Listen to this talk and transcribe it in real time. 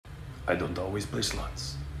I don't always play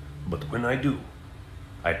slots, but when I do,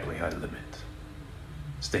 I play high limit.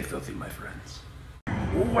 Stay filthy, my friends.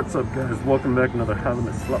 What's up, guys? Welcome back to another high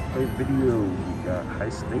limit slot play video. We got high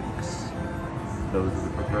stakes. Those are the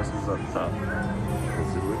progressives up top.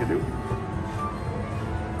 Let's see what we can do.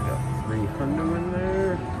 Got 300 in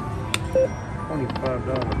there.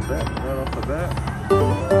 $25 bet right off the bat.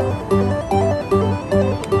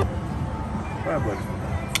 $5 for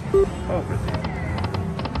that. Oh, 50.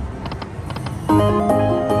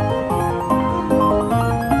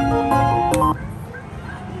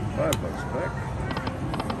 $5 back.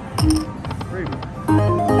 3 more.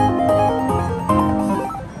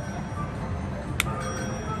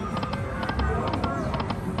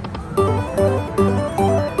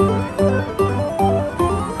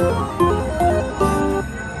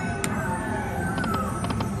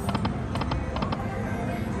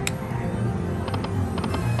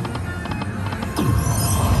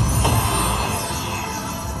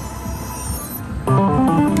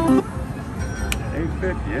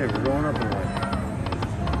 Yeah, we're going up in line.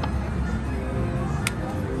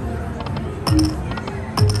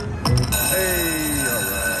 Hey,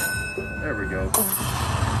 alright. There we go.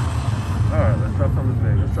 Alright, let's drop something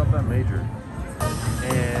big. Let's drop that major.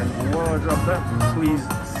 And while I drop that, please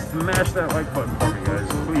smash that like button for me, guys.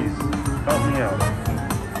 Please, help me out.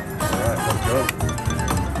 Alright, let's go.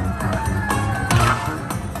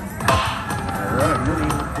 Alright, mini.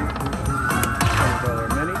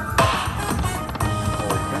 $20 mini.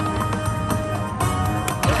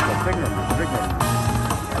 Big numbers, big numbers.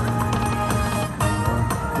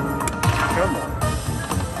 Come on.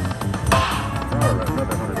 Alright,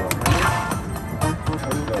 another $100 money.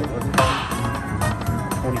 Let's go, let's go.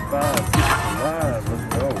 25, 65, let's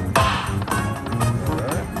go.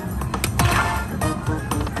 Alright.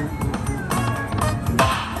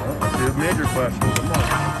 Well, let's do a major flashing. Come on,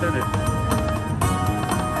 let's hit it.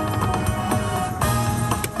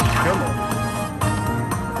 Come on.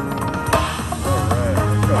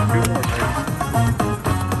 Two more, baby.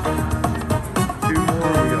 2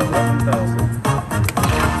 more, we get 11,000.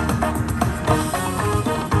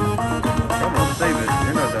 Come on, save it.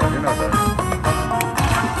 You're not done, you're not done.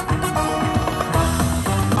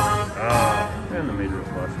 Ah, and the major was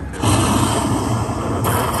flashing too.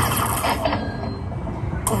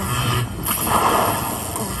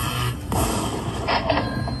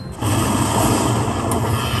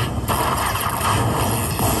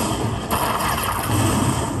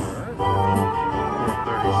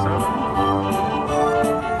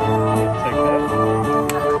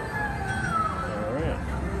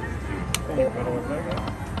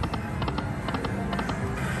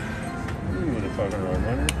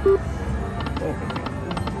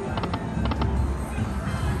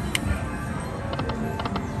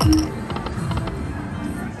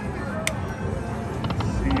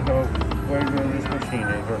 See how flagrant this machine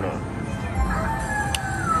is or not.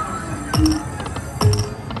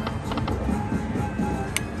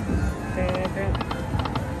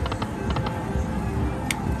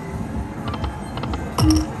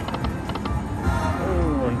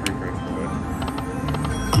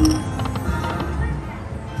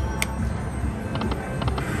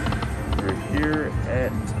 Here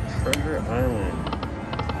at Treasure Island,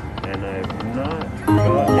 and I've not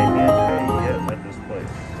got a handpay yet at this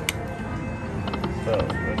place, so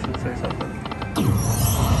that should say something.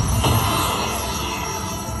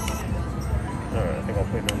 Alright, I think I'll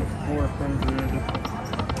put down to 400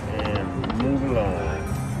 and move along.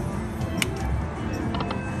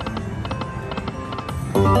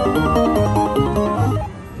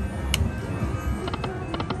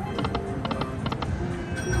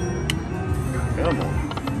 Come on.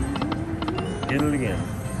 Hit it again.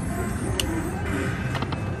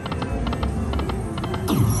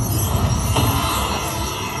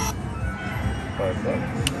 $5.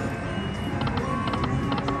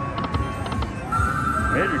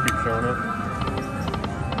 Major keeps showing up.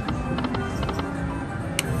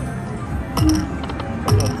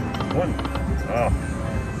 Come on. 1. Oh.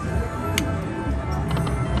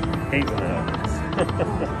 Hate when that happens.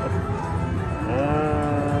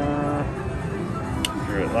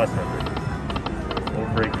 Screw it, last 100.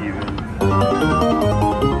 We'll break even.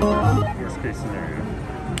 Worst case scenario.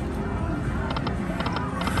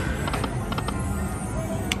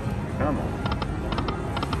 Come on.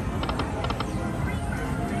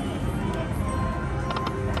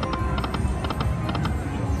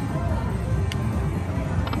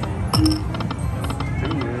 Do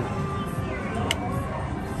it.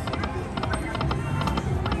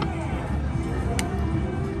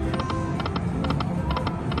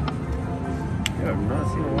 Yeah, I've not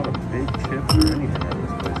seen a lot of big chips or anything at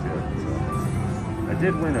this place yet. So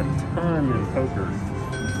did win a ton in poker.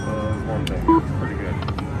 One thing. Pretty good.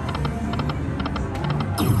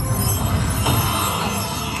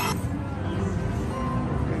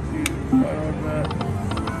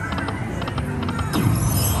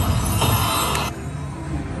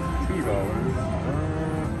 $2.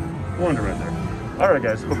 Right there. Alright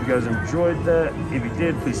guys, hope you guys enjoyed that. If you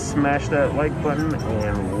did, please smash that like button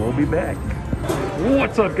and we'll be back.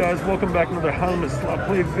 What's up guys? Welcome back to another high limit slot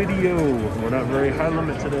play video. We're not very high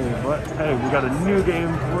limit today, but hey, we got a new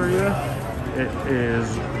game for you. It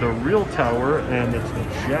is the Real Tower and it's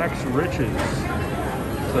Jack's Riches.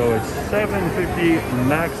 So it's $7.50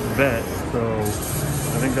 max bet, so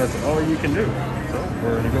I think that's all you can do. So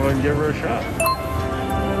we're gonna go ahead and give her a shot.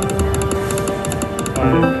 I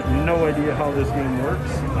have no idea how this game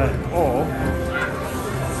works at all.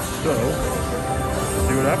 So, let's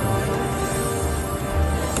see what happens.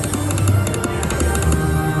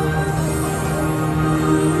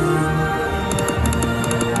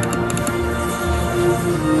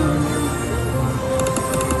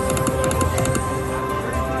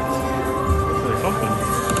 There's something.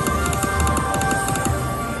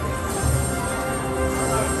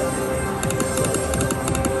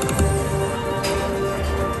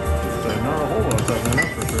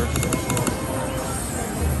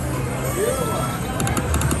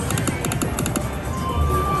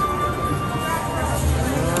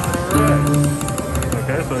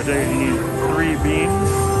 Okay, so I take it you need 3 beans.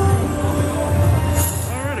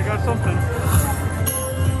 Alright, I got something.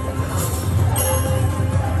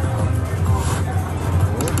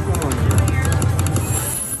 What's going on here?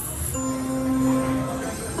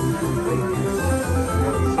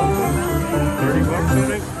 Got something. $30, I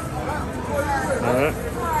think. Alright.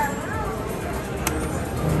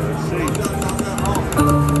 Let's see.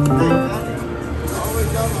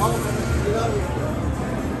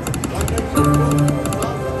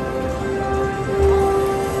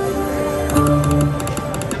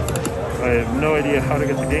 I have no idea how to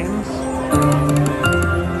get the games.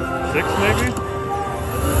 6 maybe?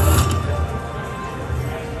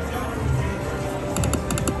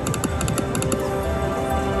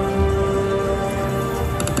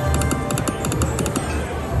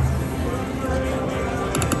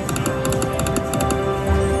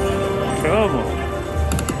 Come on.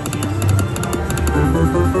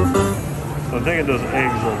 I'm thinking those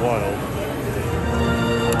eggs are wild.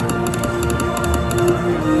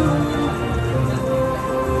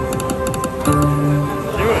 Do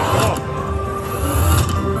it, come on.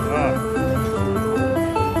 Ah.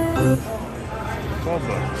 $12.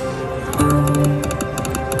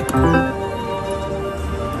 I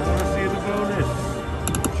want to see the bonus.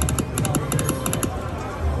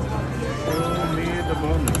 Show me the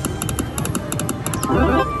bonus.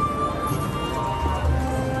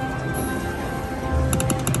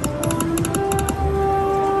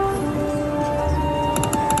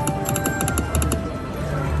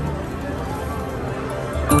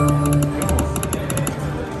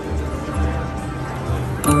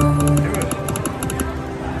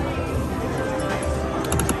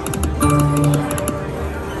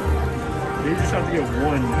 You just have to get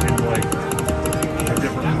one in like a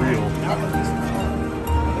different reel.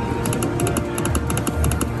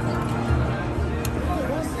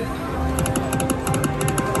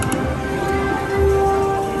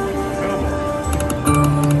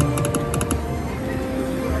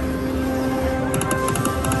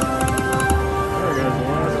 Alright guys, the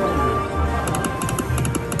last one.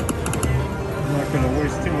 I'm not going to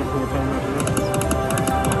waste too much more time after this.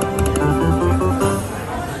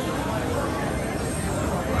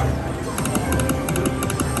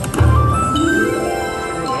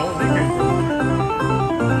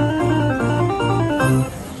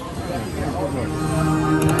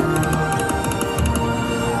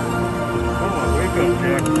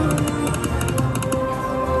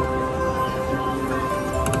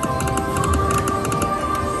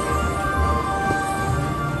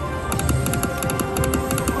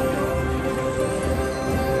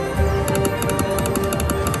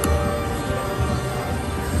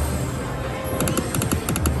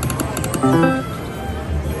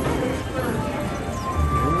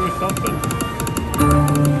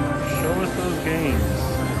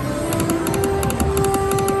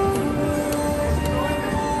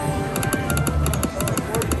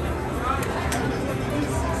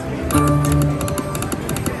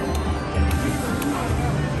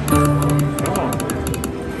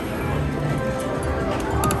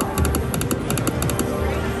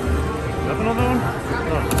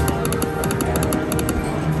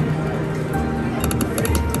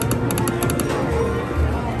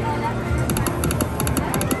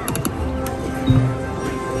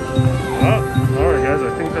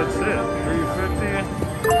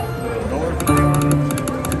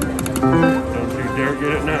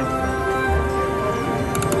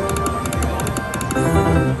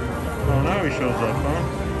 he shows up,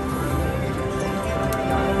 huh?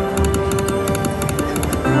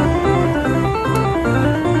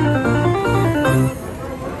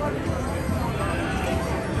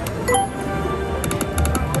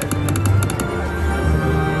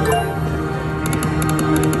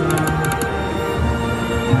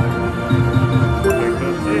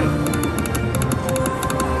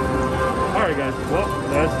 Alright guys, well,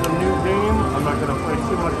 that's the new game. I'm not going to play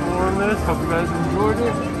too much more on this. Hope you guys enjoyed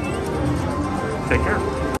it. Take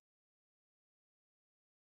care.